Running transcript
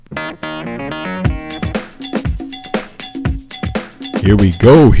Here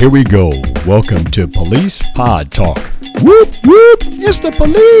we go. Welcome to Police Pod Talk. Whoop, whoop, it's the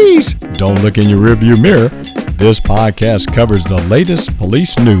police. Don't look in your rearview mirror. This podcast covers the latest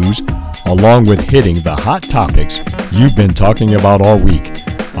police news along with hitting the hot topics you've been talking about all week.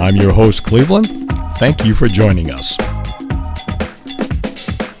 I'm your host, Cleveland. Thank you for joining us.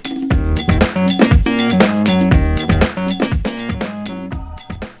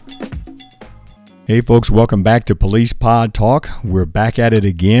 Hey folks, welcome back to Police Pod Talk. We're back at it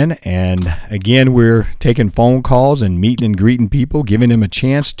again, and again we're taking phone calls and meeting and greeting people, giving them a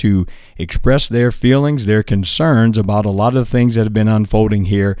chance to express their feelings, their concerns about a lot of things that have been unfolding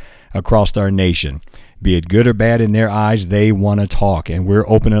here across our nation. Be it good or bad in their eyes, they want to talk, and we're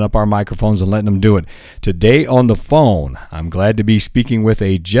opening up our microphones and letting them do it. Today on the phone, I'm glad to be speaking with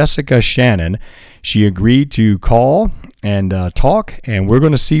a Jessica Shannon. She agreed to call and talk, and we're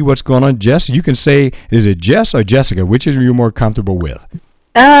going to see what's going on. Jess, you can say, is it Jess or Jessica? Which are you more comfortable with?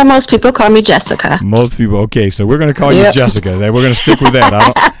 Most people call me Jessica. Most people, okay. So we're going to call you Jessica. We're going to stick with that. All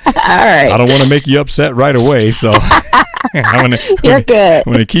right. I don't want to make you upset right away, so You're good.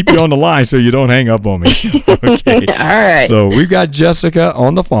 I'm going to keep you on the line so you don't hang up on me. Okay. All right. So we've got Jessica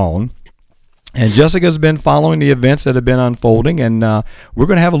on the phone. And Jessica's been following the events that have been unfolding, and we're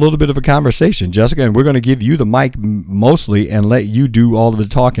going to have a little bit of a conversation, Jessica, and we're going to give you the mic mostly and let you do all of the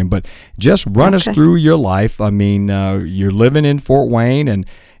talking. But just run us through your life. I mean, you're living in Fort Wayne, and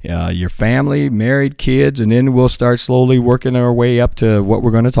your family, married, kids, and then we'll start slowly working our way up to what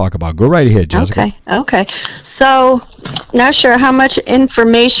we're going to talk about. Go right ahead, Jessica. Okay. So, not sure how much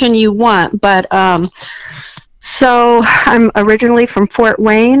information you want, but so I'm originally from Fort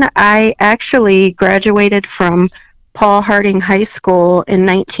Wayne. I actually graduated from Paul Harding High School in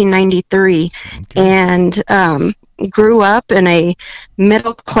 1993 and grew up in a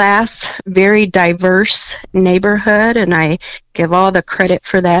middle-class, very diverse neighborhood, and I give all the credit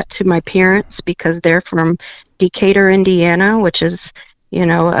for that to my parents because they're from Decatur, Indiana, which is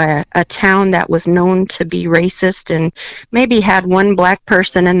a town that was known to be racist and maybe had one black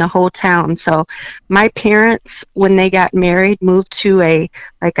person in the whole town. So my parents, when they got married, moved to a,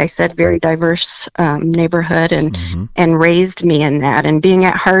 like I said, very diverse neighborhood and raised me in that. And being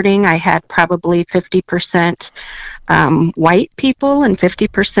at Harding, I had probably 50% white people and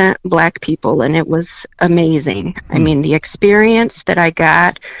 50% black people, and it was amazing. I mean, the experience that I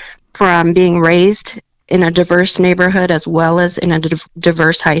got from being raised in a diverse neighborhood as well as in a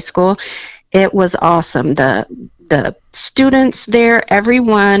diverse high school, it was awesome. The students there,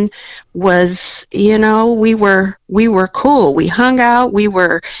 everyone was, we were cool. We hung out. We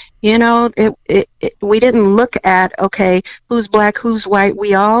were, we didn't look at, okay, who's black, who's white.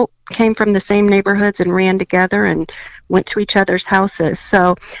 We all came from the same neighborhoods and ran together and went to each other's houses.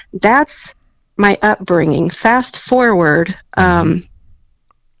 So that's my upbringing. Fast forward, that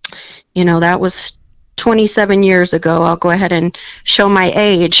was 27 years ago. I'll go ahead and show my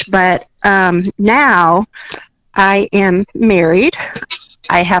age, but now I am married.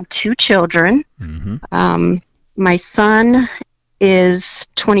 I have 2 children. My son is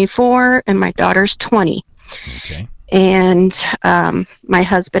 24 and my daughter's 20. Okay. And my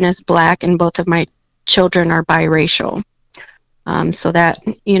husband is black and both of my children are biracial. So that,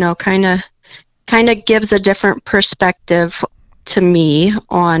 kind of gives a different perspective to me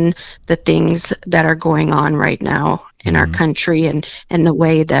on the things that are going on right now in our country and the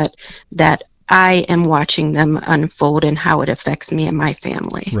way that I am watching them unfold and how it affects me and my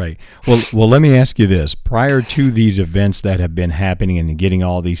family. Right. Well, let me ask you this. Prior to these events that have been happening and getting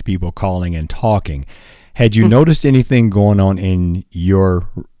all these people calling and talking, had you noticed anything going on in your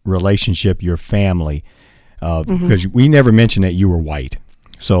relationship, your family? Because we never mentioned that you were white.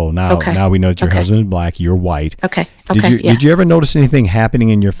 So now we know that your husband is black, you're white. Okay. Did you ever notice anything happening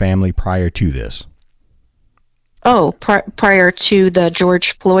in your family prior to this? Oh, prior to the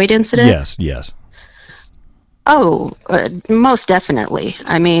George Floyd incident? Yes. Oh, most definitely.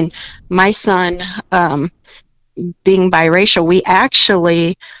 I mean, my son, being biracial, we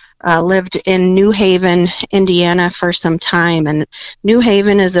actually lived in New Haven, Indiana for some time. And New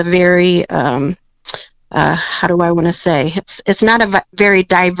Haven is a very... how do I want to say? It's not a very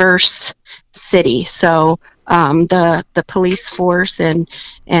diverse city. So the police force and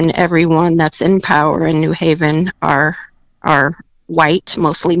everyone that's in power in New Haven are white,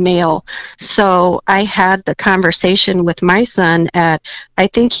 mostly male. So I had the conversation with my son at, I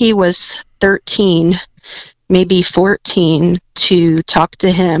think he was 13, maybe 14, to talk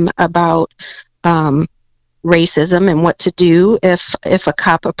to him about racism and what to do if a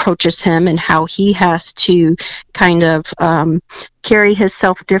cop approaches him and how he has to kind of carry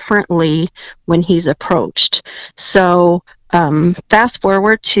himself differently when he's approached. So fast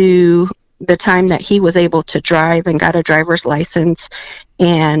forward to the time that he was able to drive and got a driver's license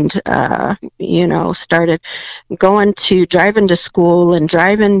and, started driving to school and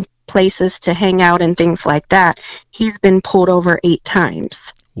driving places to hang out and things like that. He's been pulled over 8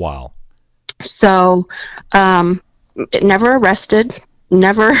 times. Wow. So, never arrested,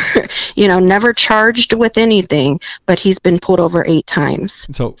 never, never charged with anything, but he's been pulled over 8 times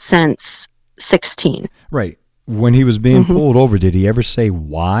since 16. Right. When he was being pulled over, did he ever say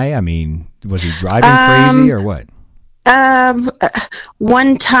why? I mean, was he driving crazy or what?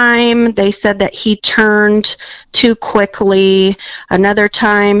 One time they said that he turned too quickly. Another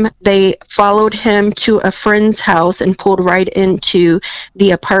time they followed him to a friend's house and pulled right into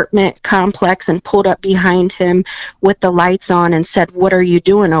the apartment complex and pulled up behind him with the lights on and said, "What are you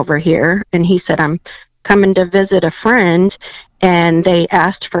doing over here?" And he said, "I'm coming to visit a friend." And they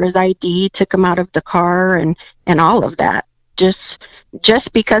asked for his ID, took him out of the car and all of that, just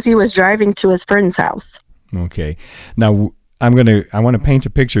because he was driving to his friend's house. Okay. Now, I want to paint a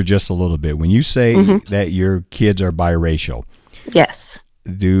picture just a little bit. When you say that your kids are biracial, yes,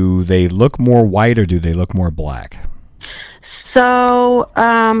 do they look more white or do they look more black? So,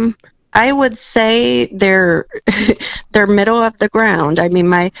 I would say they're middle of the ground. I mean,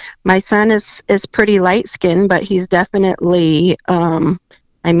 my son is pretty light skinned, but he's definitely.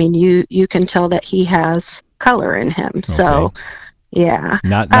 You can tell that he has color in him. Okay. So, yeah,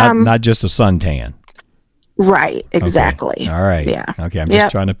 not just a suntan. Right, exactly. Okay. All right. Yeah. Okay, I'm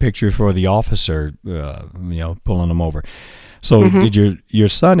just trying to picture for the officer, pulling them over. So, did your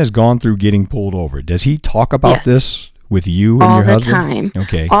son has gone through getting pulled over? Does he talk about this with you and your husband? All the time.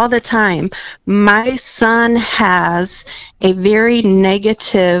 Okay. All the time. My son has a very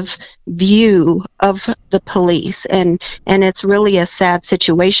negative view of the police, and it's really a sad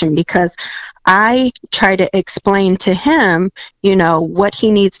situation because I try to explain to him, what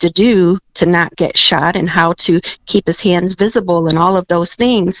he needs to do to not get shot and how to keep his hands visible and all of those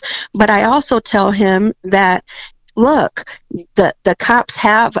things. But I also tell him that, look, the cops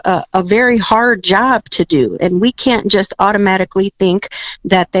have a very hard job to do, and we can't just automatically think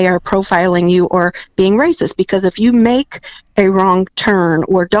that they are profiling you or being racist, because if you make a wrong turn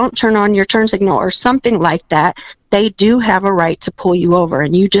or don't turn on your turn signal or something like that, they do have a right to pull you over,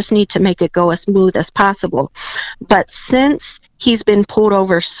 and you just need to make it go as smooth as possible. But since he's been pulled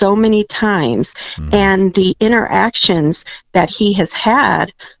over so many times and the interactions that he has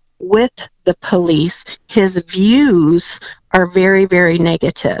had with the police, his views are very, very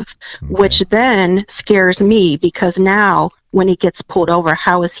negative, which then scares me, because now when he gets pulled over,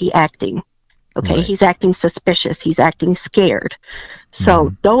 how is he acting? Okay, right. He's acting suspicious. He's acting scared.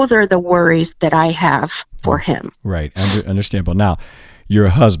 So those are the worries that I have for him. Right, understandable. Now, your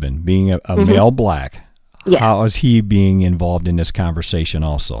husband, being a male black, how is he being involved in this conversation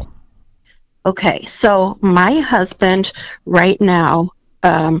also? Okay, so my husband right now,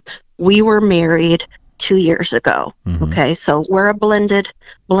 we were married 2 years ago. Okay, so we're a blended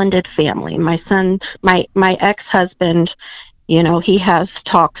family. My son, my ex-husband, he has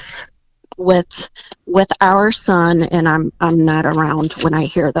talks with our son, and I'm not around when I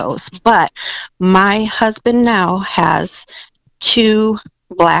hear those. But my husband now has 2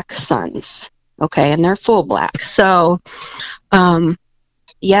 black sons. Okay, and they're full black. So,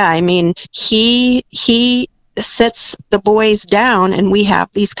 he sits the boys down and we have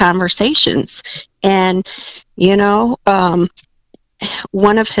these conversations. And,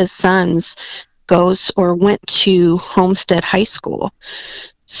 one of his sons went to Homestead High School.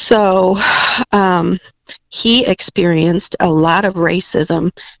 So he experienced a lot of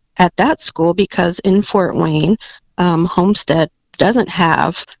racism at that school because in Fort Wayne, Homestead doesn't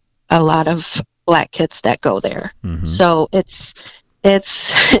have a lot of black kids that go there. So it's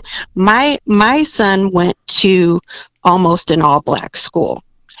my son went to almost an all black school.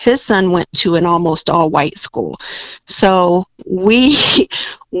 His son went to an almost all white school. So we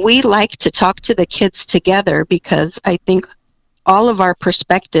like to talk to the kids together, because I think all of our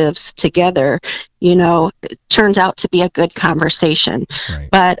perspectives together, it turns out to be a good conversation. Right.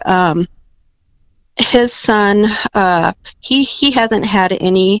 But his son, he hasn't had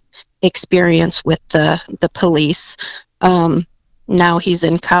any experience with the police. Now he's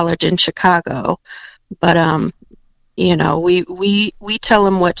in college in Chicago, but we tell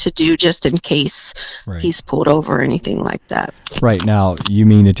him what to do just in case he's pulled over or anything like that. Right. Now, you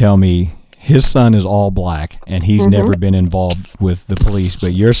mean to tell me his son is all black and he's never been involved with the police,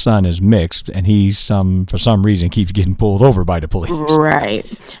 but your son is mixed and for some reason keeps getting pulled over by the police. Right.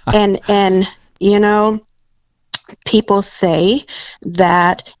 and People say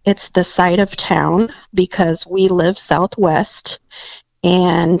that it's the side of town because we live southwest,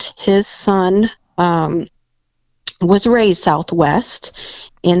 and his son was raised southwest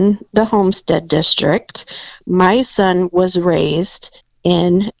in the Homestead District. My son was raised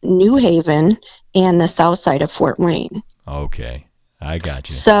in New Haven and the south side of Fort Wayne. Okay, I got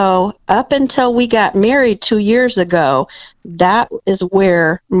you. So up until we got married 2 years ago, that is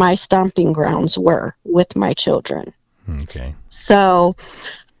where my stomping grounds were with my children. Okay. So,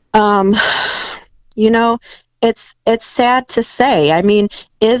 you know, it's sad to say. I mean,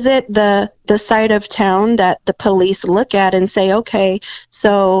 is it the side of town that the police look at and say, okay,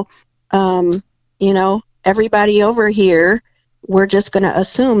 so, everybody over here, we're just going to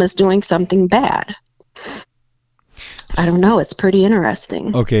assume is doing something bad? I don't know. It's pretty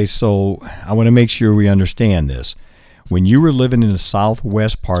interesting. Okay, so I want to make sure we understand this. When you were living in the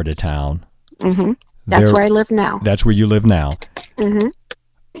southwest part of town, Mm-hmm. That's where I live now. That's where you live now. Mm-hmm.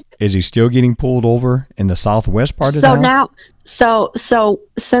 Is he still getting pulled over in the southwest part of town? So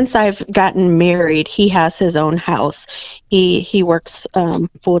since I've gotten married, he has his own house. He works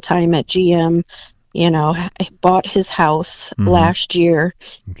full time at GM. He bought his house last year.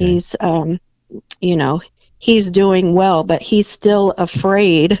 Okay. He's he's doing well, but he's still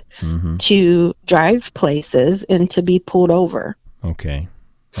afraid to drive places and to be pulled over. Okay.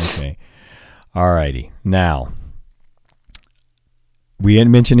 All righty. Now, we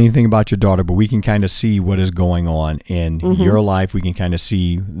didn't mention anything about your daughter, but we can kind of see what is going on in your life. We can kind of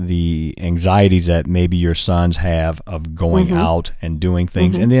see the anxieties that maybe your sons have of going out and doing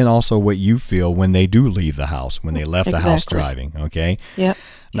things, and then also what you feel when they do leave the house, when they left the house driving, okay? Yep.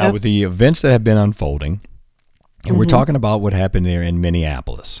 Now, with the events that have been unfolding, and we're talking about what happened there in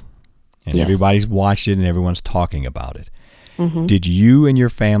Minneapolis, and everybody's watched it and everyone's talking about it. Did you and your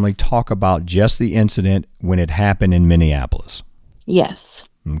family talk about just the incident when it happened in Minneapolis? Yes.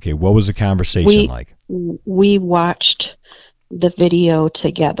 Okay, what was the conversation like? We watched the video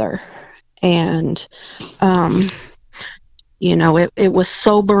together, and it was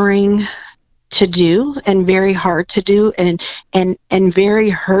sobering to do and very hard to do and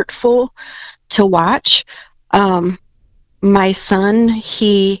very hurtful to watch. My son,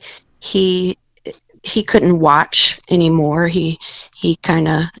 he couldn't watch anymore. He kind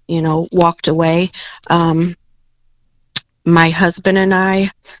of walked away. My husband and I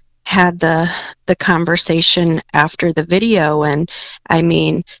had the conversation after the video, and I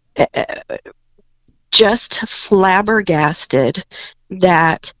mean, just flabbergasted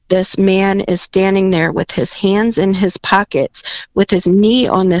that this man is standing there with his hands in his pockets, with his knee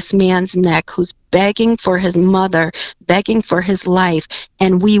on this man's neck, who's begging for his mother, begging for his life,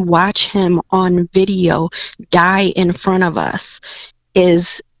 and we watch him on video die in front of us.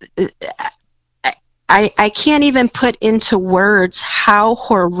 I can't even put into words how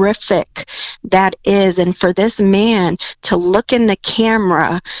horrific that is. And for this man to look in the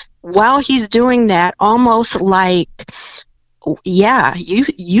camera while he's doing that, almost like, yeah,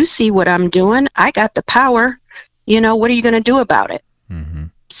 you see what I'm doing. I got the power. What are you going to do about it?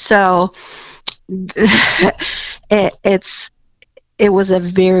 So it was a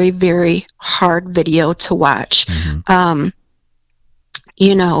very, very hard video to watch.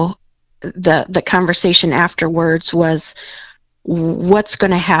 The conversation afterwards was, what's going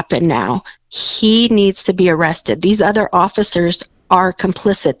to happen now? He needs to be arrested. These other officers are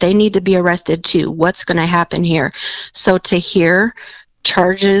complicit. They need to be arrested too. What's going to happen here? So to hear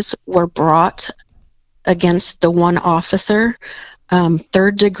charges were brought against the one officer,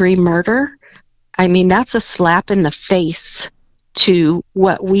 third-degree murder, I mean, that's a slap in the face to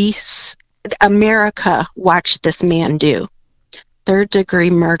what America watched this man do.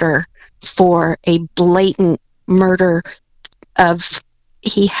 Third-degree murder for a blatant murder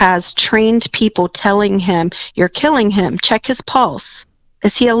he has trained people telling him, you're killing him, check his pulse.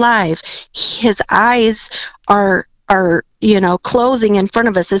 Is he alive? His eyes are closing in front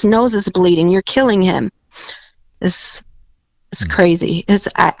of us. His nose is bleeding. You're killing him. It's crazy.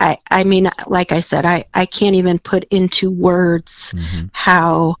 I mean, like I said, I can't even put into words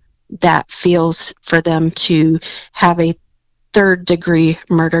how that feels for them to have a third-degree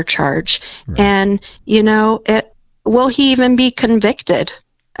murder charge. Right. And, will he even be convicted?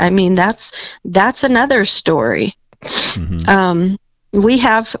 I mean, that's another story. We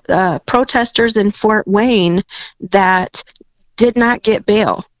have protesters in Fort Wayne that did not get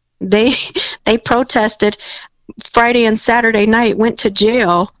bail. They protested Friday and Saturday night, went to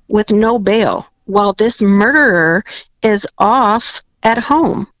jail with no bail, while this murderer is off at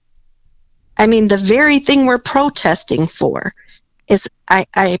home. I mean, the very thing we're protesting for is,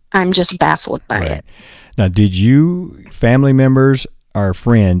 I'm just baffled by it. Now, did you, family members or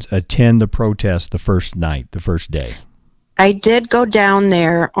friends, attend the protest the first night, the first day? I did go down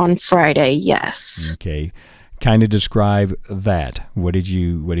there on Friday, yes. Okay. Kind of describe that. What did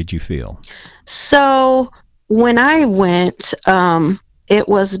you feel? So when I went, it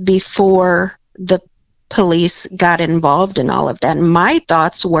was before the police got involved in all of that. My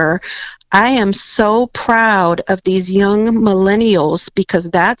thoughts were, I am so proud of these young millennials, because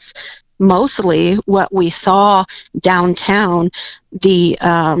that's mostly what we saw downtown. The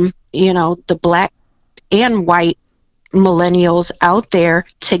the black and white millennials out there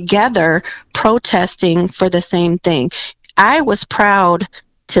together protesting for the same thing. I was proud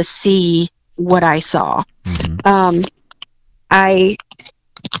to see what I saw. Mm-hmm. I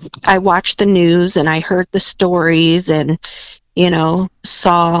watched the news and I heard the stories and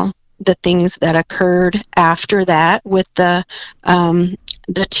saw the things that occurred after that with the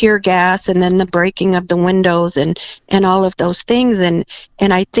tear gas and then the breaking of the windows and all of those things, and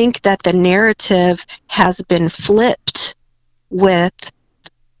I think that the narrative has been flipped with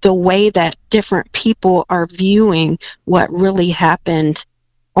the way that different people are viewing what really happened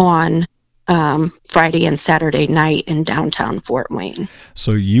on Friday and Saturday night in downtown Fort Wayne.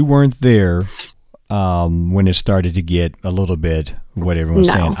 So you weren't there when it started to get a little bit, what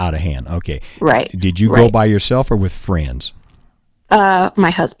everyone's saying, out of hand. Okay. Right. Did you go by yourself or with friends? My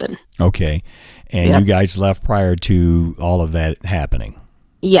husband. Okay. And you guys left prior to all of that happening?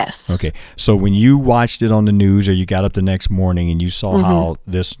 Yes. Okay. So when you watched it on the news or you got up the next morning and you saw how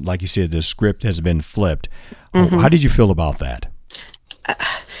this, like you said, the script has been flipped, how did you feel about that?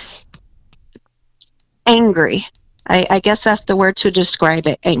 Angry. I guess that's the word to describe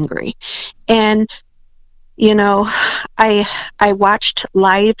it, angry. And, I watched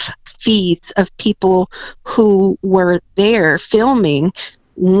live feeds of people who were there filming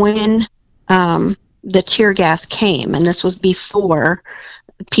when the tear gas came. And this was before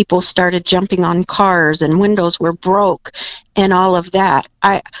people started jumping on cars and windows were broke and all of that.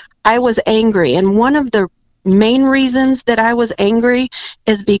 I was angry. And one of the main reasons that I was angry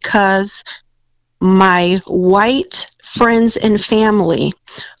is because my white friends and family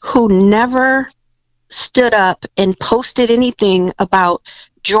who never stood up and posted anything about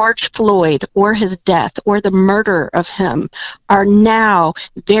George Floyd or his death or the murder of him are now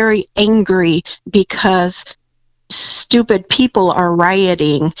very angry because stupid people are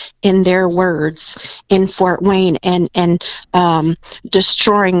rioting, in their words, in Fort Wayne and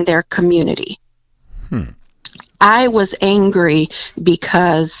destroying their community. I was angry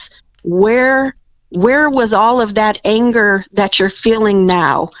because where was all of that anger that you're feeling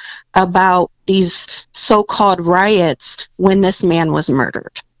now about these so-called riots when this man was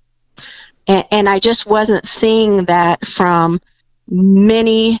murdered? And I just wasn't seeing that from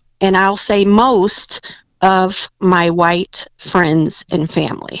many, and I'll say most, of my white friends and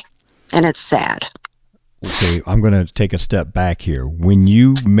family. And it's sad. Okay, I'm going to take a step back here. When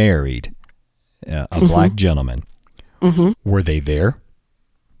you married a black gentleman, were they there?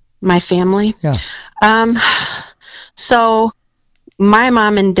 My family? Yeah. So my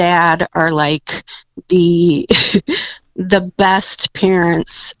mom and dad are like the best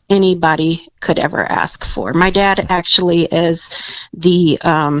parents anybody could ever ask for. My dad actually is the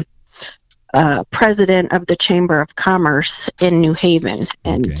president of the Chamber of Commerce in New Haven,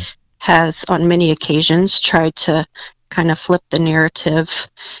 and has on many occasions tried to kind of flip the narrative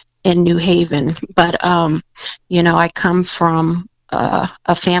in New Haven. But I come from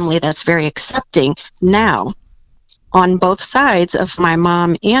a family that's very accepting. Now, on both sides of my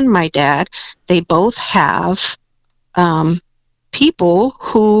mom and my dad, they both have people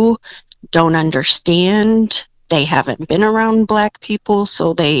who don't understand. They haven't been around black people,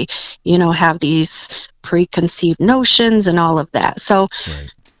 so they, have these preconceived notions and all of that. So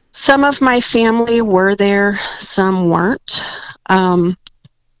some of my family were there, some weren't, and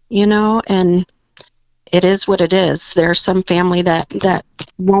it is what it is. There's some family that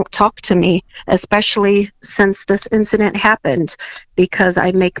won't talk to me, especially since this incident happened, because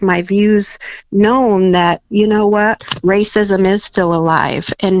I make my views known that, racism is still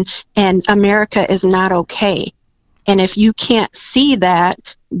alive and America is not okay. And if you can't see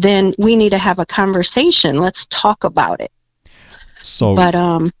that, then we need to have a conversation. Let's talk about it. So, but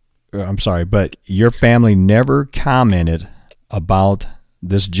I'm sorry, but your family never commented about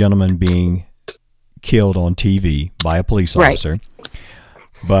this gentleman being killed on TV by a police officer,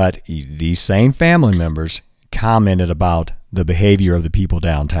 but these same family members commented about the behavior of the people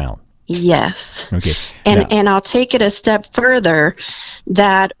downtown. Yes. Okay. And I'll take it a step further,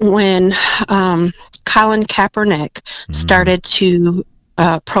 that when Colin Kaepernick started to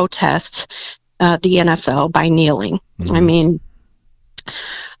protest the NFL by kneeling. Mm-hmm. I mean,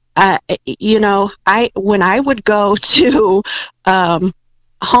 when I would go to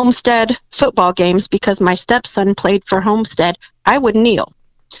Homestead football games, because my stepson played for Homestead, I would kneel.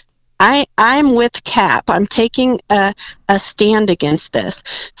 I'm with Cap. I'm taking a stand against this.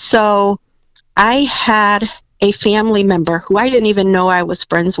 So I had a family member who I didn't even know I was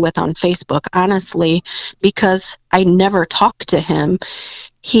friends with on Facebook, honestly, because I never talked to him.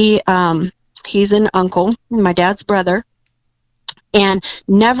 He's an uncle, my dad's brother, and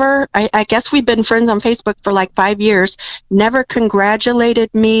never, I guess we've been friends on Facebook for like 5 years, never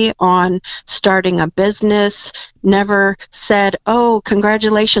congratulated me on starting a business, never said, oh,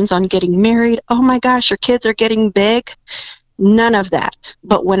 congratulations on getting married. Oh my gosh, your kids are getting big. None of that.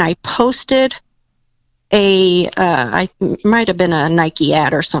 But when I posted I might have been a Nike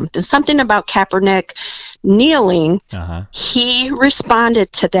ad or something about Kaepernick kneeling, he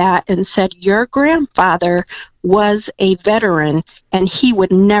responded to that and said, your grandfather was a veteran and he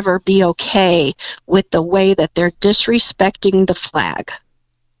would never be okay with the way that they're disrespecting the flag.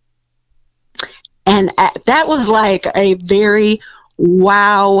 And that was like a very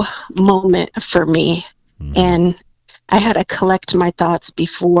wow moment for me. Mm-hmm. And I had to collect my thoughts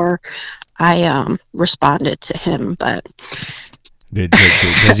before I responded to him, but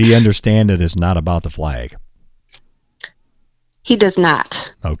does he understand that it's not about the flag? He does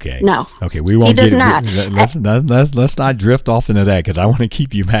not. Okay. No. Okay, we won't. He does not. Let's not drift off into that, because I want to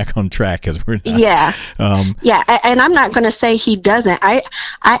keep you back on track, because we're not. Yeah. Yeah, and I'm not going to say he doesn't. I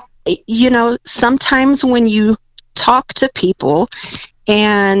sometimes when you talk to people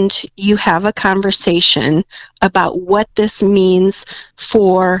and you have a conversation about what this means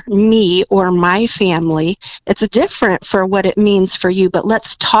for me or my family, it's different for what it means for you, but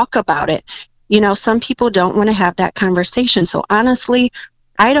let's talk about it. Some people don't want to have that conversation. So honestly,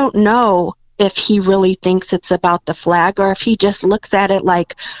 I don't know if he really thinks it's about the flag, or if he just looks at it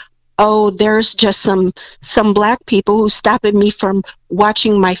like, oh, there's just some black people who's stopping me from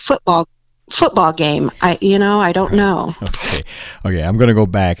watching my football game. I don't know. Okay, I'm going to go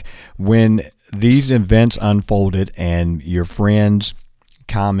back. When these events unfolded and your friends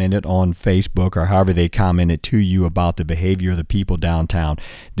commented on Facebook, or however they commented to you about the behavior of the people downtown,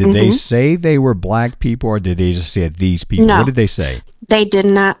 did they say they were black people, or did they just say these people? No, what did they say? They did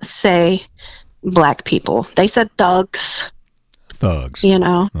not say black people. They said thugs.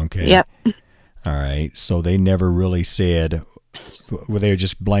 Okay. Yep. All right, so they never really said. Well, they were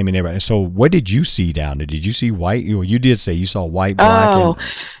just blaming everybody. So what did you see down there? Did you see white? You did say you saw white, black.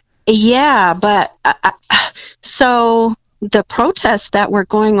 Yeah, but so the protests that were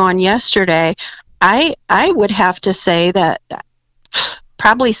going on yesterday, I would have to say that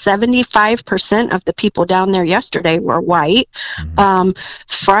probably 75% of the people down there yesterday were white. Mm-hmm.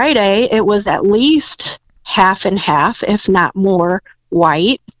 Friday, it was at least half and half, if not more,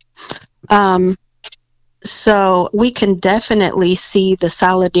 white. So we can definitely see the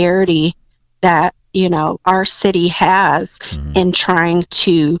solidarity that, our city has in trying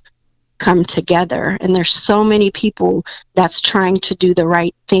to come together. And there's so many people that's trying to do the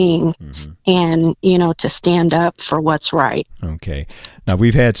right thing and, to stand up for what's right. Okay. Now,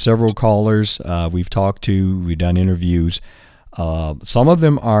 we've had several callers we've talked to, we've done interviews. Some of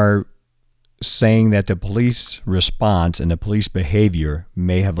them are saying that the police response and the police behavior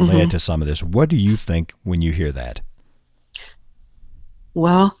may have led to some of this. What do you think when you hear that?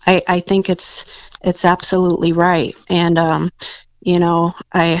 Well, I think it's absolutely right. And,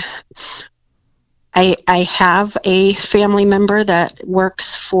 I have a family member that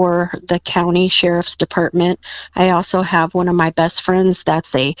works for the county sheriff's department. I also have one of my best friends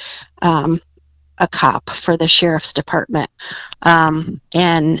that's a cop for the sheriff's department.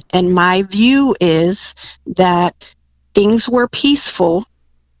 And my view is that things were peaceful.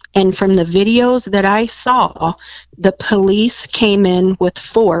 And from the videos that I saw, the police came in with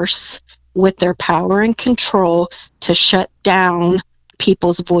force, with their power and control, to shut down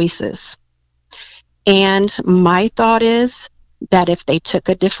people's voices. And my thought is that if they took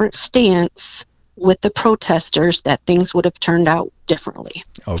a different stance with the protesters, that things would have turned out differently.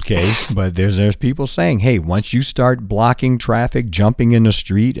 Okay, but there's people saying, hey, once you start blocking traffic, jumping in the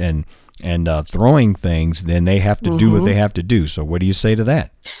street and throwing things, then they have to do what they have to do. So what do you say to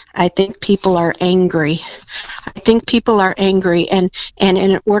that? I think people are angry. And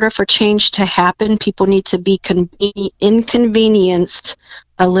in order for change to happen, people need to be inconvenienced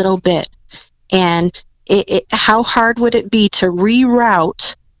a little bit. And how hard would it be to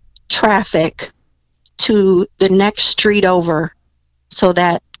reroute traffic to the next street over so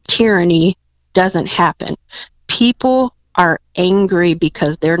that tyranny doesn't happen? People are angry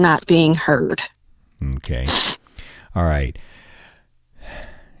because they're not being heard. Okay. All right.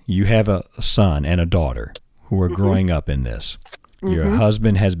 You have a son and a daughter who are growing up in this. Your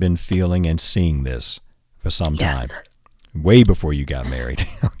husband has been feeling and seeing this for some time, way before you got married.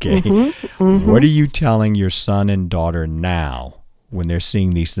 Okay. What are you telling your son and daughter now when they're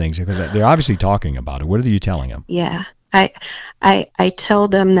seeing these things? Because they're obviously talking about it. What are you telling them? Yeah. I tell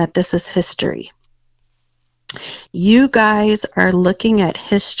them that this is history. You guys are looking at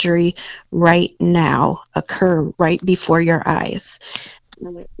history right now occur right before your eyes.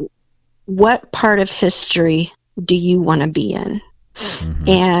 What part of history do you want to be in?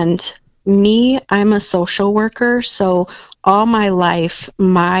 And me, I'm a social worker, so all my life,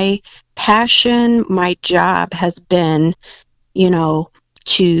 my passion, my job has been,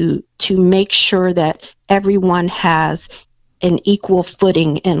 to make sure that everyone has an equal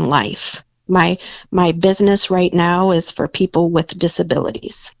footing in life. My business right now is for people with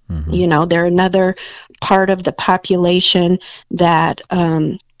disabilities. They're another part of the population that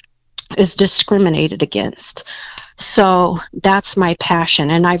is discriminated against. So that's my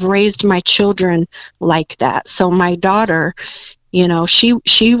passion, and I've raised my children like that. So my daughter,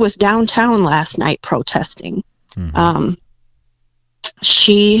 she was downtown last night protesting.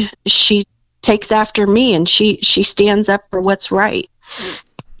 She takes after me, and she stands up for what's right.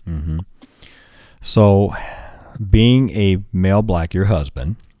 So, being a male black, your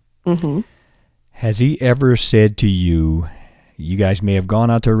husband, has he ever said to you, you guys may have gone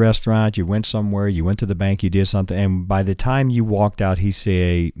out to a restaurant, you went somewhere, you went to the bank, you did something, and by the time you walked out,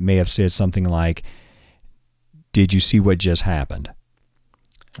 he may have said something like, "Did you see what just happened?"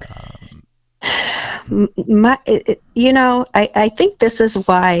 I think this is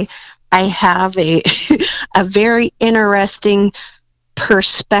why I have a very interesting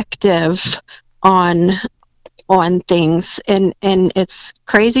perspective on things, and it's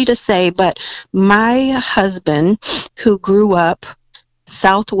crazy to say, but my husband, who grew up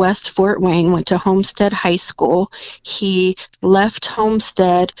Southwest Fort Wayne, went to Homestead High School. He left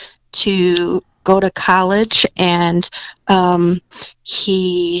Homestead to go to college, and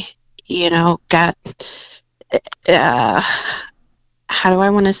he got how do I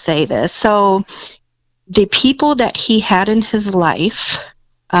want to say this? So the people that he had in his life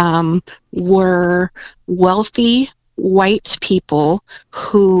were wealthy white people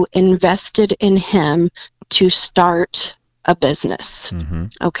who invested in him to start a business.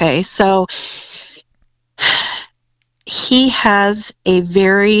 Okay, so he has a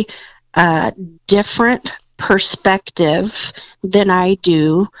very different perspective than I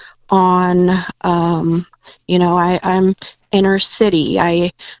do on, I'm inner city.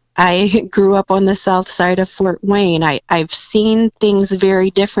 I grew up on the south side of Fort Wayne. I've seen things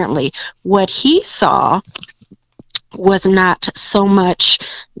very differently. What he saw was not so much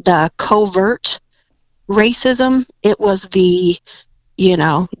the covert racism. It was the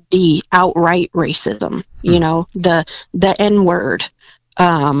outright racism, the N-word,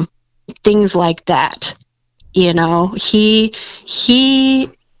 things like that. He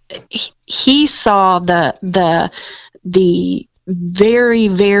saw the very,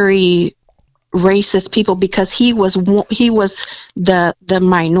 very racist people because he was the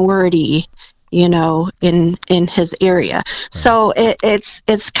minority, in his area. Right. So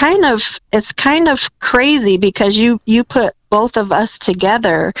it's kind of crazy because you put both of us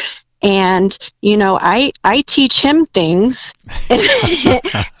together, and I teach him things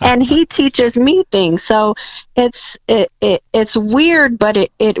and he teaches me things. So it's weird, but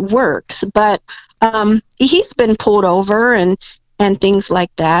it works. But he's been pulled over and things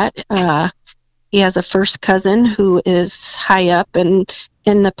like that. He has a first cousin who is high up in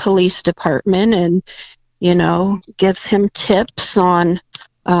the police department, and gives him tips on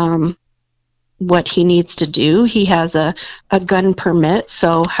what he needs to do. He has a gun permit,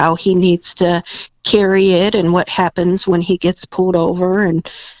 so how he needs to carry it and what happens when he gets pulled over and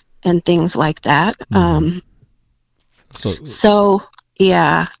things like that. So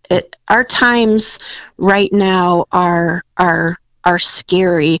yeah, our times right now are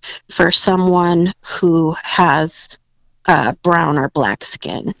scary for someone who has brown or black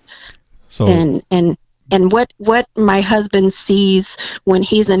skin. So and what my husband sees when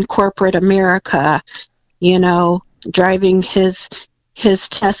he's in corporate America, driving his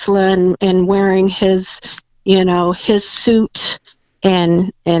Tesla and wearing his suit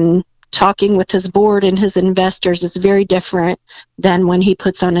and talking with his board and his investors is very different than when he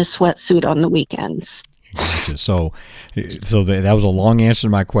puts on his sweatsuit on the weekends. Gotcha. So that was a long answer to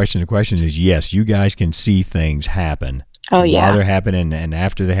my question. The question is, yes, you guys can see things happen Oh, And while yeah. they're happening and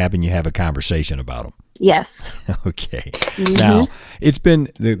after they happen, you have a conversation about them. Yes. Okay. Mm-hmm. Now, it's been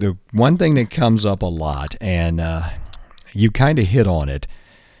the one thing that comes up a lot, and you kind of hit on it.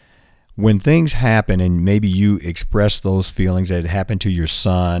 When things happen and maybe you express those feelings that happened to your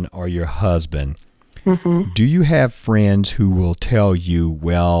son or your husband, Mm-hmm. do you have friends who will tell you,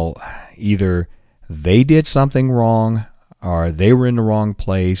 well, either they did something wrong or they were in the wrong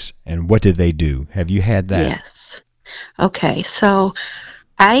place, and what did they do? Have you had that? Yes. Okay, so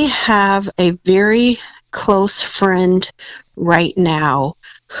I have a very close friend right now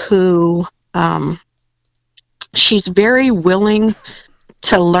who she's very willing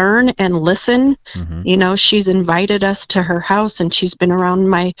to learn and listen. Mm-hmm. You know, she's invited us to her house and she's been around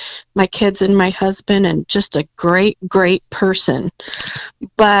my kids and my husband, and just a great person.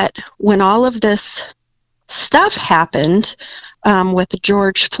 But when all of this stuff happened with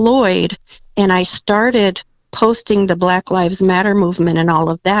George Floyd, and I started posting the Black Lives Matter movement and all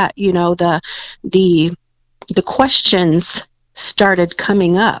of that, you know, the questions started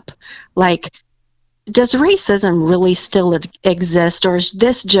coming up, like, does racism really still exist, or is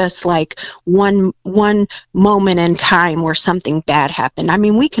this just like one moment in time where something bad happened? I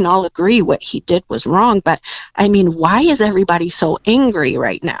mean, we can all agree what he did was wrong, but I mean, why is everybody so angry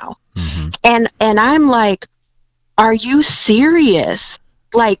right now? Mm-hmm. And I'm like, are you serious?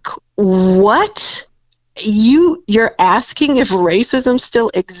 Like, what? You're asking if racism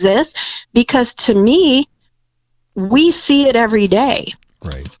still exists? Because to me, we see it every day.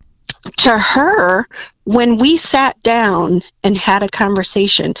 Right. To her, when we sat down and had a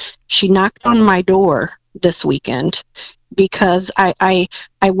conversation, she knocked on my door this weekend because I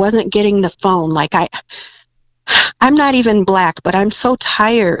wasn't getting the phone. Like, I'm not even Black, but I'm so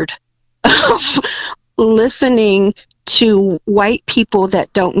tired of listening to white people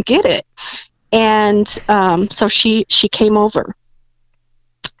that don't get it. And so she came over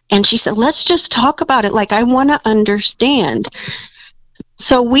and she said, let's just talk about it. Like, I want to understand.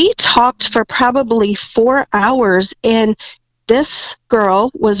 So we talked for probably 4 hours, and this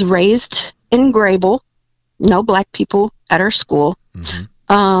girl was raised in Grable, no Black people at her school.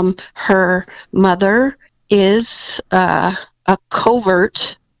 Mm-hmm. Her mother is a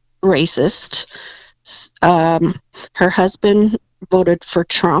covert racist. Her husband voted for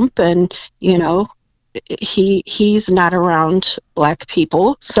Trump, and, you know, he's not around Black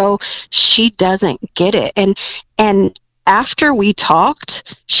people, so she doesn't get it. And after we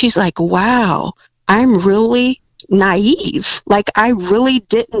talked, she's like, wow, I'm really naive. Like, I really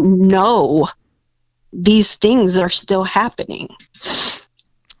didn't know these things are still happening.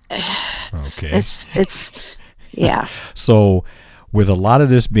 Okay. It's yeah. So, with a lot of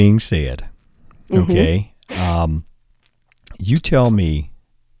this being said, Mm-hmm. okay, you tell me,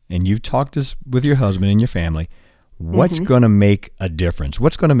 and you've talked this with your husband and your family, what's Mm-hmm. going to make a difference?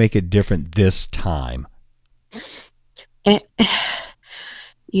 What's going to make it different this time?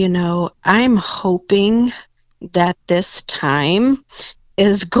 You know, I'm hoping that this time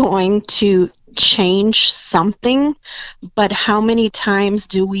is going to change something, but how many times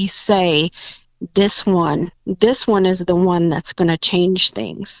do we say this one is the one that's going to change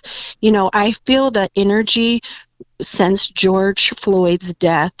things? You know, I feel the energy since George Floyd's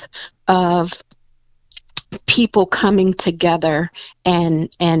death of people coming together and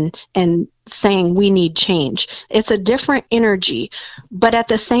saying we need change. It's a different energy, but at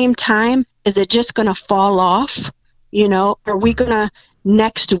the same time, is it just going to fall off? You know, are we going to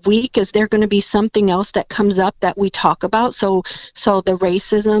next week, is there going to be something else that comes up that we talk about? So the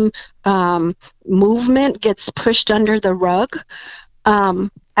racism movement gets pushed under the rug.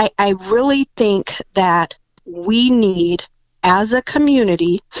 I really think that we need, as a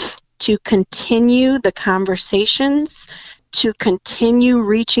community, to continue the conversations, to continue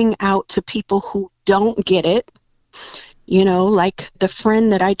reaching out to people who don't get it. You know, like the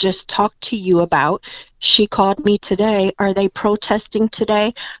friend that I just talked to you about, she called me today. Are they protesting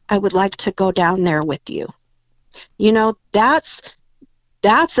today? I would like to go down there with you. You know, that's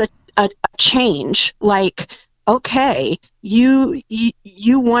a change. Like, okay, you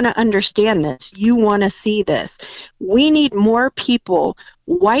want to understand this. You want to see this. We need more people,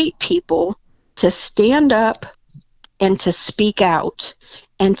 white people, to stand up and to speak out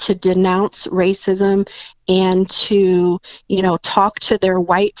and to denounce racism and to, you know, talk to their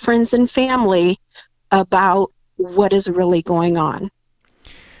white friends and family about what is really going on.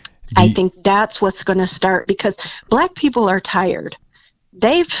 I think that's what's going to start, because Black people are tired.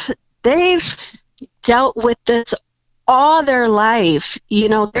 They've dealt with this all their life. You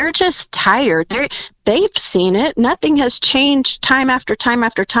know, they're just tired. They've seen it. Nothing has changed time after time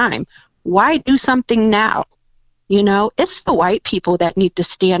after time. Why do something now? It's the white people that need to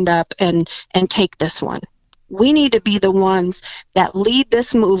stand up and take this one. We need to be the ones that lead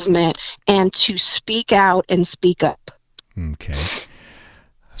this movement and to speak out and speak up. Okay.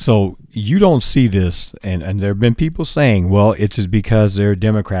 So you don't see this, and there have been people saying, well, it's because they're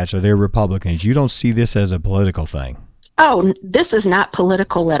Democrats or they're Republicans. You don't see this as a political thing. Oh, this is not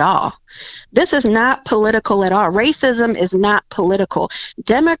political at all. This is not political at all. Racism is not political.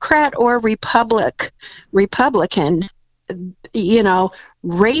 Democrat or Republican,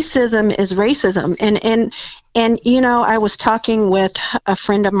 racism is racism. And I was talking with a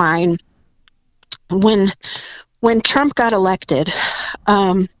friend of mine when Trump got elected.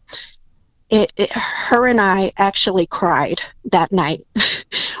 Her and I actually cried that night.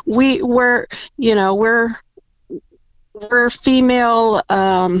 We're female,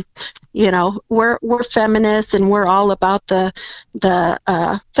 we're feminists, and we're all about the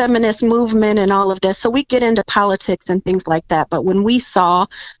feminist movement and all of this. So we get into politics and things like that. But when we saw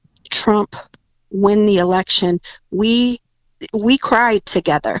Trump win the election, we cried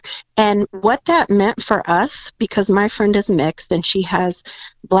together. And what that meant for us, because my friend is mixed and she has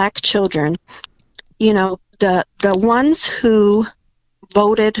Black children, the ones who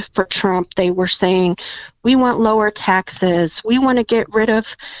voted for Trump, they were saying, we want lower taxes, we want to get rid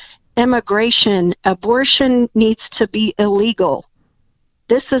of immigration, abortion needs to be illegal.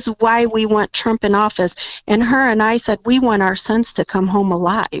 This is why we want Trump in office. And her and I said, we want our sons to come home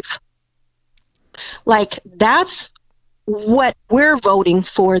alive. Like, that's what we're voting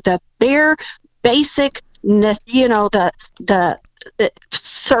for, the bare basic, the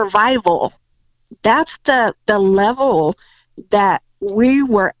survival. That's the level that we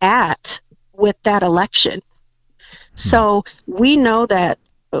were at with that election. So we know that,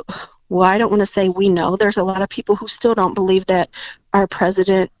 well, I don't want to say we know, there's a lot of people who still don't believe that our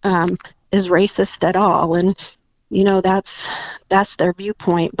president is racist at all. And, that's their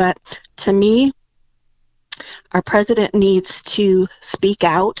viewpoint. But to me, our president needs to speak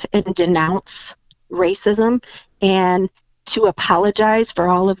out and denounce racism and to apologize for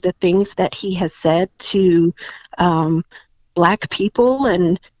all of the things that he has said to Black people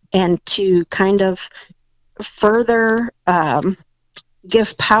and to kind of further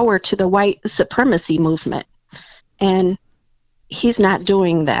give power to the white supremacy movement. And he's not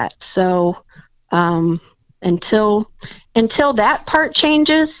doing that. So until that part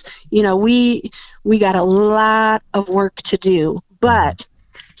changes, we got a lot of work to do. But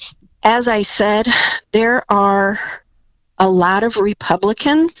as I said, there are a lot of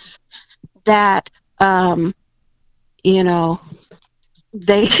Republicans that they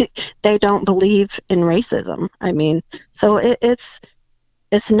don't believe in racism. I mean, so it's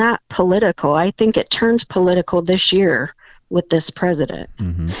not political. I think it turns political this year with this president.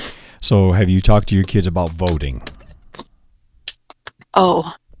 Mm-hmm. So have you talked to your kids about voting?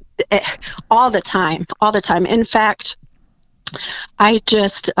 Oh, all the time. In fact, I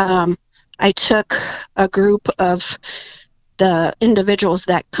just I took a group of the individuals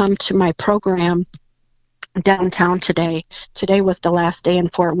that come to my program downtown today. Today was the last day in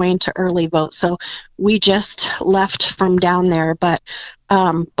Fort Wayne to early vote, so we just left from down there. But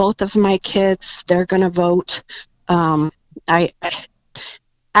both of my kids, they're going to vote. I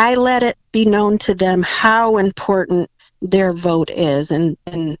let it be known to them how important their vote is, and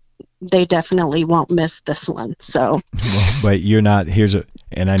they definitely won't miss this one. So, well, but you're not.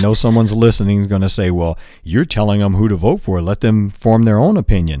 And I know someone's listening is going to say, "Well, you're telling them who to vote for. Let them form their own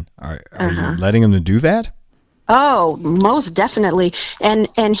opinion." Are you letting them to do that? Oh, most definitely.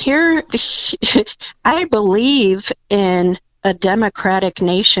 And here, I believe in a democratic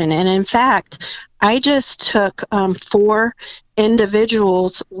nation. And in fact, I just took 4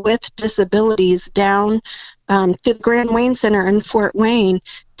 individuals with disabilities down to the Grand Wayne Center in Fort Wayne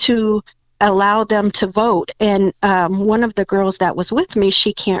to allow them to vote. And one of the girls that was with me,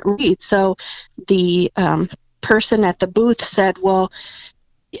 she can't read. So the person at the booth said, well,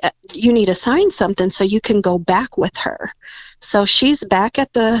 you need to sign something so you can go back with her. So she's back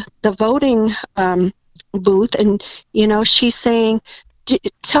at the voting booth, and she's saying,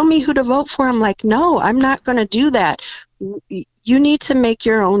 tell me who to vote for. I'm like, no, I'm not going to do that. You need to make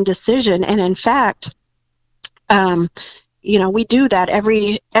your own decision. And in fact, we do that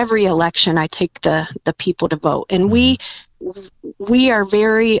every election. I take the people to vote, and we are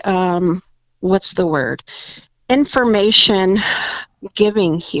very what's the word? Information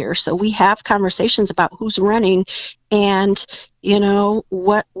giving here. So we have conversations about who's running and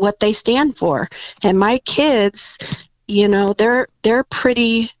what they stand for. And my kids, they're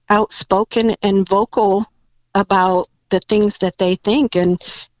pretty outspoken and vocal about the things that they think,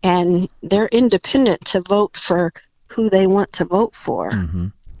 and they're independent to vote for who they want to vote for.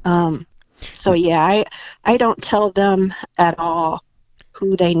 Mm-hmm. So yeah, I don't tell them at all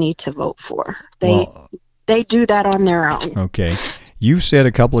who they need to vote for. They do that on their own. Okay. You've said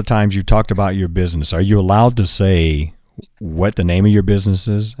a couple of times, you talked about your business. Are you allowed to say what the name of your business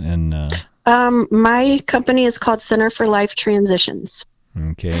is? And my company is called Center for Life Transitions.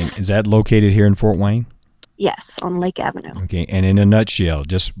 Okay. Is that located here in Fort Wayne? Yes, on Lake Avenue. Okay. And in a nutshell,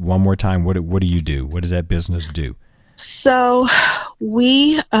 just one more time, what do you do? What does that business do? So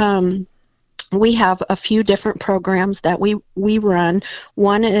we have a few different programs that we run.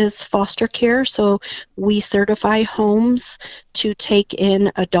 One is foster care. So we certify homes to take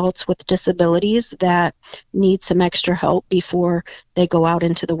in adults with disabilities that need some extra help before they go out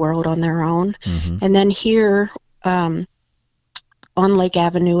into the world on their own. Mm-hmm. And then here on Lake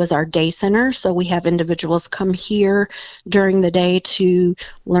Avenue is our day center. So we have individuals come here during the day to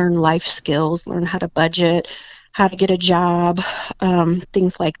learn life skills, learn how to budget, how to get a job,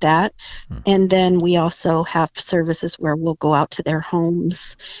 things like that. And then we also have services where we'll go out to their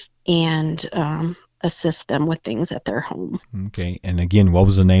homes and assist them with things at their home. Okay. And again, what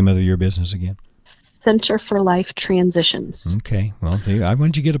was the name of your business again? Center for Life Transitions. Okay. Well, I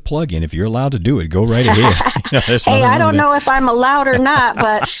wanted you to get a plug in. If you're allowed to do it, go right ahead. Hey, I don't know if I'm allowed or not,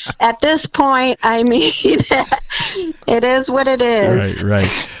 but at this point, I mean, it is what it is.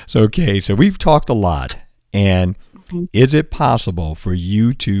 Right. So, okay. So we've talked a lot. And is it possible for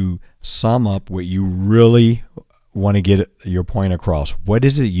you to sum up what you really want to get your point across? What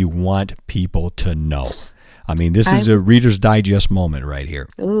is it you want people to know? I mean, this is a Reader's Digest moment right here.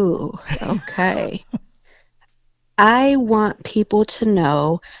 Ooh, okay. I want people to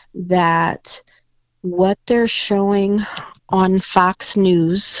know that what they're showing on Fox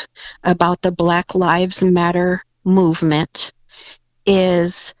News about the Black Lives Matter movement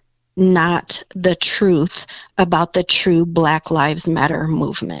is not the truth about the true Black Lives Matter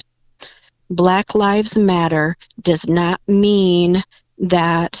movement. Black Lives Matter does not mean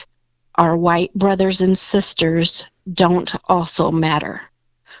that our white brothers and sisters don't also matter.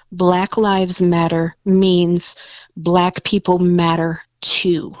 Black Lives Matter means Black people matter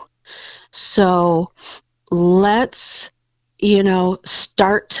too. So let's,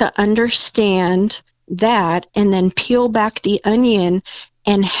 start to understand that and then peel back the onion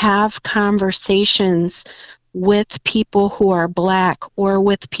and have conversations with people who are Black or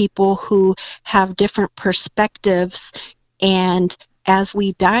with people who have different perspectives. And as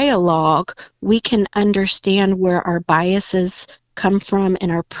we dialogue, we can understand where our biases come from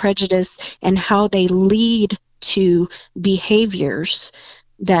and our prejudice and how they lead to behaviors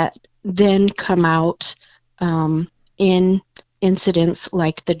that then come out in incidents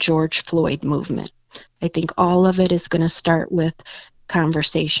like the George Floyd movement. I think all of it is going to start with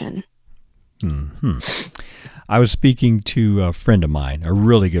conversation. Mm-hmm. I was speaking to a friend of mine, a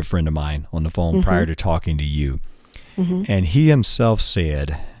really good friend of mine, on the phone prior to talking to you. And he himself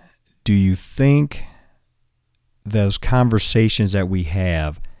said, do you think those conversations that we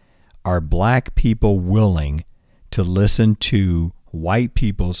have, are Black people willing to listen to white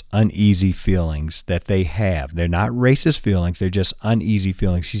people's uneasy feelings that they have? They're not racist feelings, they're just uneasy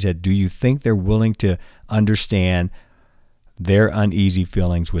feelings. He said, do you think they're willing to understand their uneasy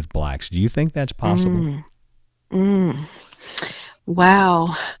feelings with Blacks? Do you think that's possible?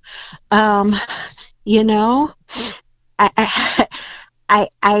 Wow.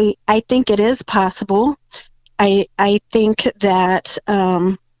 I think it is possible. I think that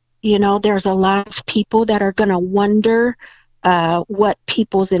there's a lot of people that are going to wonder what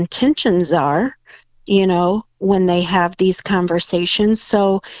people's intentions are, when they have these conversations.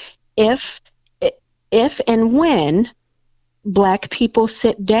 So if and when Black people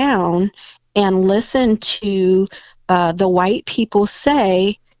sit down and listen to the white people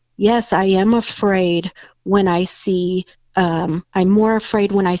say, yes, I am afraid when I see, I'm more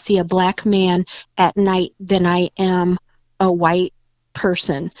afraid when I see a Black man at night than I am a white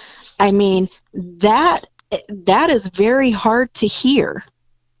person. I mean, that is very hard to hear.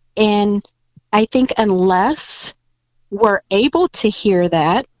 And I think unless we're able to hear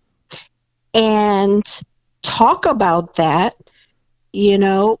that and talk about that,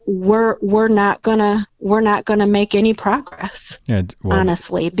 we're not gonna make any progress.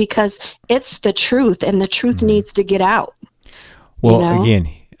 Honestly, because it's the truth, and the truth needs to get out. Well, again,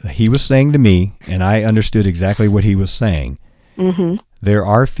 he was saying to me, and I understood exactly what he was saying. There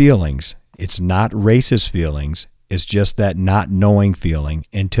are feelings. It's not racist feelings. It's just that not knowing feeling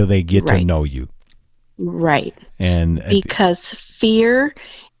until they get to know you. Right. And because fear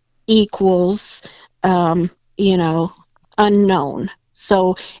equals, unknown.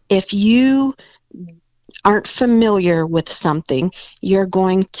 So if you aren't familiar with something, you're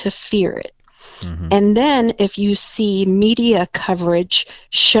going to fear it. Mm-hmm. And then if you see media coverage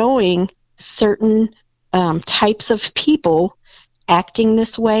showing certain types of people acting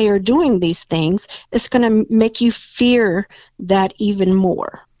this way or doing these things, it's going to make you fear that even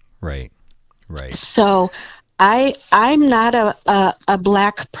more. Right. So I'm not a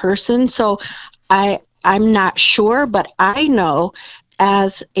black person, so I'm not sure, but I know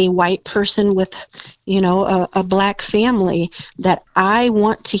as a white person with, a black family, that I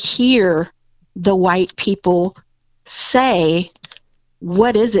want to hear the white people say,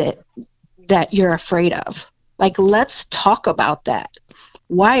 what is it that you're afraid of? Like, let's talk about that.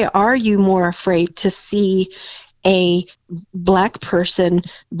 Why are you more afraid to see a black person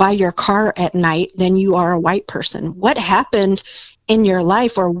by your car at night than you are a white person? What happened in your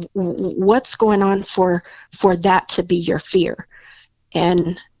life, or what's going on for that to be your fear?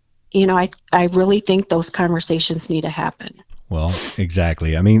 And, I really think those conversations need to happen. Well,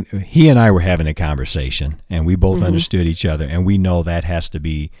 exactly. I mean, he and I were having a conversation, and we both understood each other, and we know that has to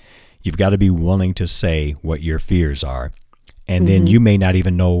be, you've got to be willing to say what your fears are. And then you may not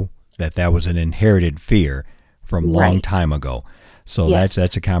even know that was an inherited fear from a long time ago. So that's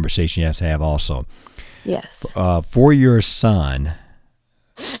a conversation you have to have also. Yes. For your son,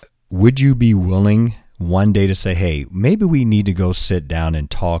 would you be willing one day to say, hey, maybe we need to go sit down and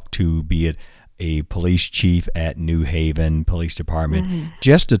talk to, be it a police chief at New Haven Police Department,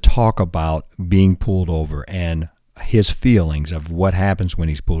 just to talk about being pulled over and his feelings of what happens when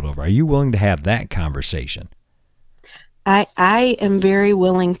he's pulled over? Are you willing to have that conversation? I am very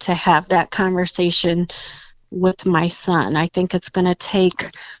willing to have that conversation with my son. I think it's going to take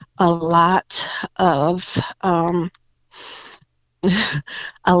a lot of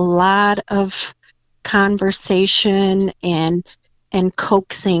conversation and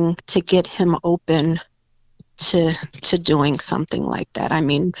coaxing to get him open to doing something like that. I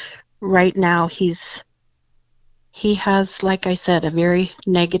mean, right now he has, like I said, a very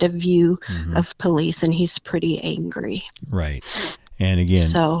negative view of police, and he's pretty angry. Right. And again,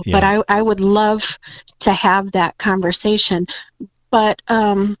 but I would love to have that conversation, but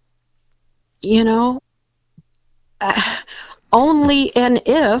only and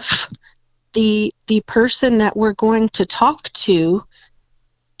if the person that we're going to talk to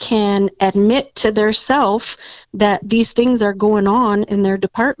can admit to their self that these things are going on in their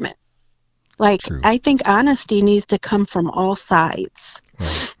department. Like, true. I think honesty needs to come from all sides.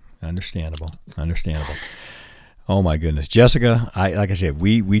 Right. Understandable. Oh my goodness, Jessica! Like I said,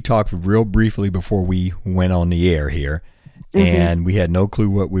 we talked real briefly before we went on the air here, and we had no clue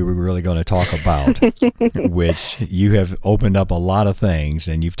what we were really going to talk about. Which you have opened up a lot of things,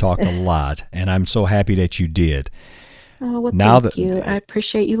 and you've talked a lot, and I'm so happy that you did. Oh, well, thank you. I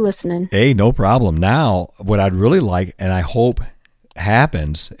appreciate you listening. Hey, no problem. Now, what I'd really like, and I hope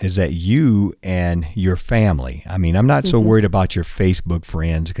happens, is that you and your family, I mean, I'm not so worried about your Facebook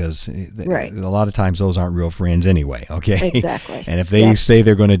friends, because a lot of times those aren't real friends anyway, okay? Exactly. And if they say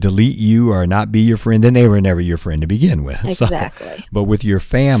they're going to delete you or not be your friend, then they were never your friend to begin with. Exactly. So, but with your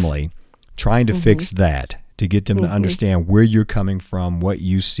family, trying to fix that, to get them to understand where you're coming from, what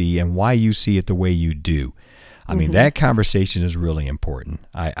you see, and why you see it the way you do. I mean, that conversation is really important,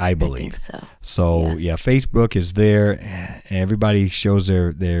 I believe. I think so, yes. Facebook is there. Everybody shows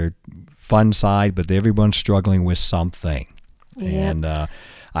their fun side, but everyone's struggling with something. Yep. And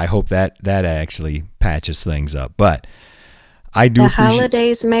I hope that actually patches things up. But I do. The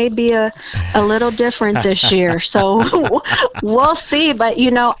holidays may be a little different this year, so we'll see. But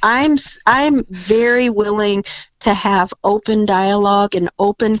I'm very willing to have open dialogue and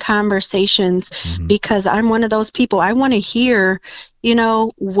open conversations, because I'm one of those people. I want to hear,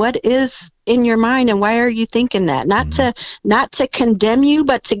 what is in your mind and why are you thinking that? Not to condemn you,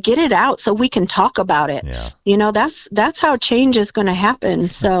 but to get it out so we can talk about it. Yeah. That's how change is going to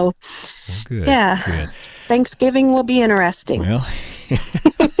happen. So, good. Good. Thanksgiving will be interesting. Well,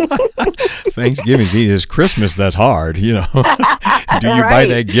 Thanksgiving's easy. It's Christmas that's hard, Do you buy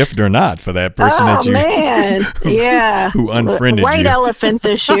that gift or not for that person who unfriended White you? White elephant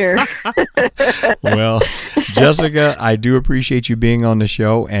this year. Well, Jessica, I do appreciate you being on the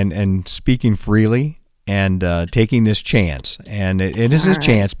show and speaking freely and taking this chance. And it is a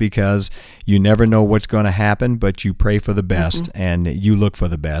chance, because you never know what's going to happen, but you pray for the best and you look for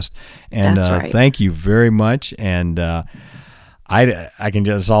the best. And thank you very much. And I can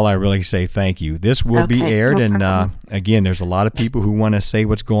just, all I really say, thank you. This will be aired, and again, there's a lot of people who want to say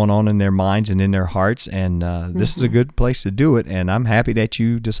what's going on in their minds and in their hearts, and this is a good place to do it, and I'm happy that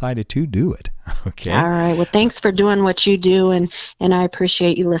you decided to do it. Okay. All right. Well, thanks for doing what you do, and I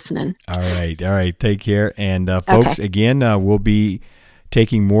appreciate you listening. All right. Take care. And folks, Okay. again, we'll be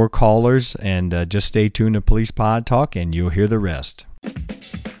taking more callers, and just stay tuned to Police Pod Talk, and you'll hear the rest.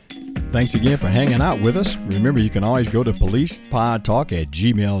 Thanks again for hanging out with us. Remember, you can always go to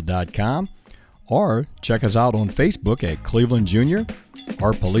policepodtalk@gmail.com or check us out on Facebook at Cleveland Junior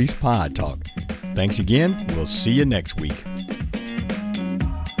or Police Pod Talk. Thanks again. We'll see you next week.